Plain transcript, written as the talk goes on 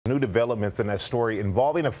developments in that story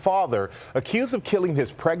involving a father accused of killing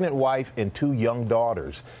his pregnant wife and 2 young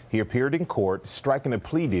daughters. He appeared in court, striking a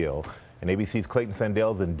plea deal. And ABC's Clayton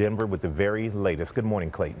Sandell is in Denver with the very latest. Good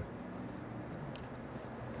morning, Clayton.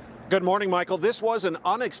 Good morning, Michael. This was an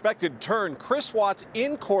unexpected turn. Chris Watts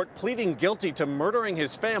in court pleading guilty to murdering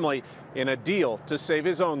his family in a deal to save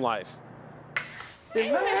his own life.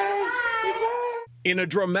 In a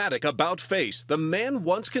dramatic about-face, the man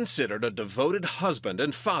once considered a devoted husband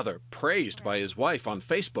and father, praised by his wife on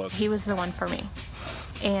Facebook. He was the one for me,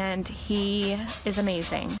 and he is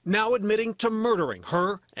amazing. Now admitting to murdering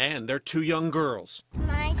her and their 2 young girls.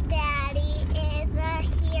 My daddy is a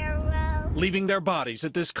hero. Leaving their bodies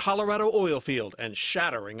at this Colorado oil field and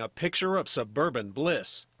shattering a picture of suburban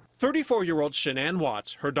bliss. 34-year-old Shanann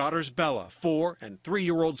Watts, her daughters Bella, 4, and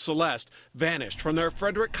 3-year-old Celeste vanished from their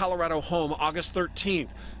Frederick, Colorado home August 13th.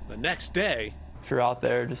 The next day, if you're out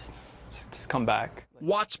there, just come back.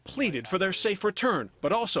 Watts pleaded for their safe return,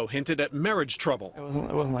 but also hinted at marriage trouble. It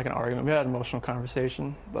wasn't like an argument. We had an emotional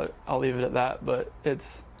conversation, but I'll leave it at that. But I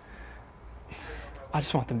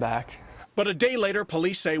just want them back. But a day later,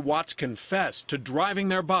 police say Watts confessed to driving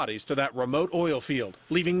their bodies to that remote oil field,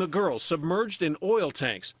 leaving the girls submerged in oil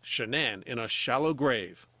tanks, Shanann in a shallow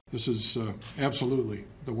grave. This is absolutely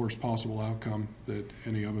the worst possible outcome that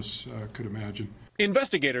any of us could imagine.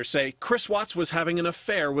 Investigators say Chris Watts was having an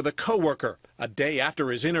affair with a coworker, a day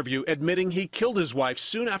after his interview admitting he killed his wife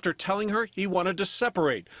soon after telling her he wanted to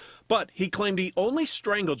separate. But he claimed he only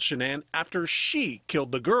strangled Shanann after she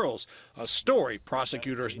killed the girls, a story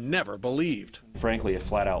prosecutors never believed. Frankly, a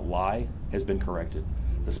flat-out lie has been corrected.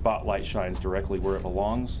 The spotlight shines directly where it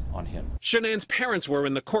belongs, on him. Shanann's parents were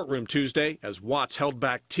in the courtroom Tuesday as Watts held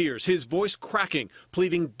back tears, his voice cracking,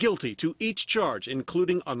 pleading guilty to each charge,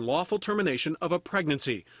 including unlawful termination of a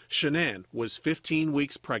pregnancy. Shanann was 15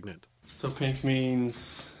 weeks pregnant. So pink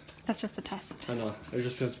means... That's just the test. I know. It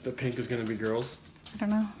just says the pink is going to be girls. I don't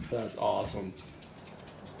know. That's awesome.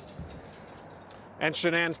 And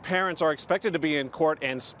Shanann's parents are expected to be in court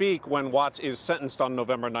and speak when Watts is sentenced on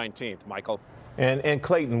November 19th. Michael. And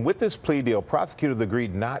Clayton, with this plea deal, prosecutors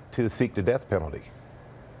agreed not to seek the death penalty.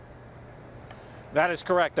 That is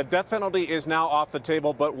correct. The death penalty is now off the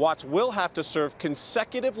table, but Watts will have to serve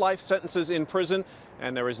consecutive life sentences in prison,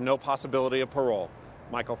 and there is no possibility of parole.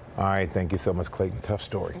 Michael. All right. Thank you so much, Clayton. Tough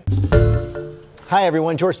story. Hi,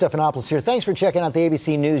 everyone. George Stephanopoulos here. Thanks for checking out the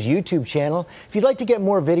ABC News YouTube channel. If you'd like to get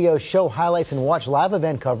more videos, show highlights, and watch live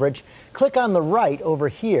event coverage, click on the right over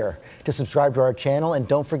here to subscribe to our channel. And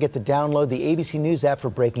don't forget to download the ABC News app for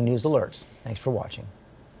breaking news alerts. Thanks for watching.